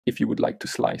If you would like to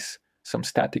slice some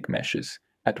static meshes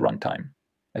at runtime,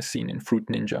 as seen in Fruit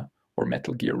Ninja or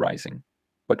Metal Gear Rising,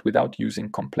 but without using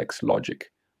complex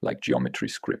logic like geometry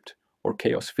script or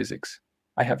chaos physics,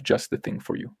 I have just the thing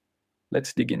for you.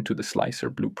 Let's dig into the slicer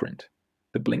blueprint.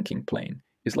 The blinking plane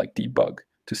is like debug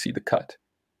to see the cut.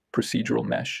 Procedural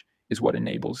mesh is what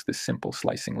enables this simple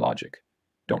slicing logic.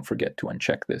 Don't forget to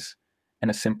uncheck this. And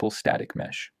a simple static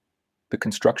mesh. The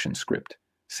construction script,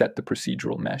 set the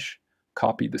procedural mesh,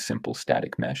 copy the simple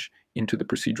static mesh into the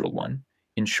procedural one,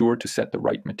 ensure to set the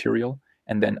right material,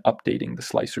 and then updating the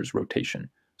slicer's rotation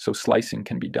so slicing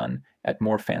can be done at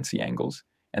more fancy angles,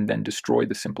 and then destroy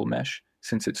the simple mesh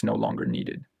since it's no longer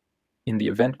needed. In the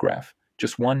event graph,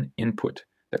 just one input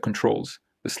that controls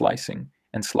the slicing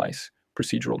and slice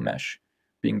procedural mesh,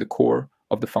 being the core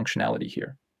of the functionality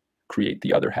here. Create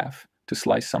the other half to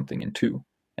slice something in two,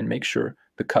 and make sure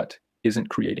the cut isn't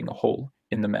creating a hole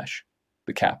in the mesh.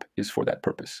 The cap is for that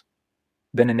purpose.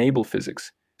 Then enable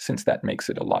physics, since that makes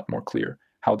it a lot more clear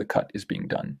how the cut is being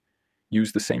done.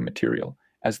 Use the same material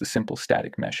as the simple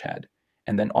static mesh had,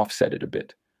 and then offset it a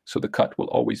bit, so the cut will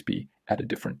always be at a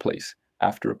different place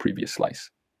after a previous slice.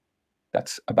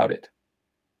 That's about it.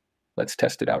 Let's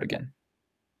test it out again.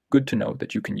 Good to know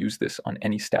that you can use this on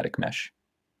any static mesh,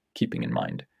 keeping in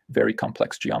mind very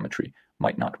complex geometry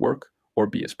might not work or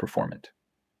be as performant.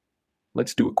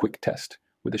 Let's do a quick test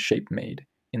with a shape made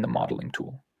in the modeling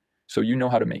tool, so you know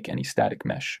how to make any static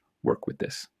mesh work with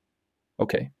this.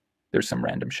 Okay, there's some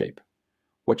random shape.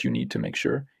 What you need to make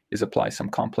sure is apply some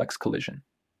complex collision.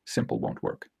 Simple won't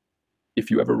work. If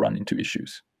you ever run into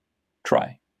issues,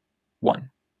 try 1.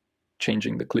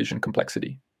 Changing the collision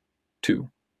complexity. 2.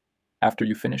 After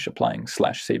you finish applying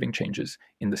 /saving changes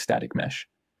in the static mesh,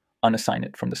 unassign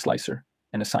it from the slicer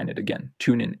and assign it again.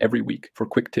 Tune in every week for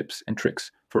quick tips and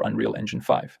tricks for Unreal Engine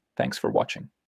 5. Thanks for watching.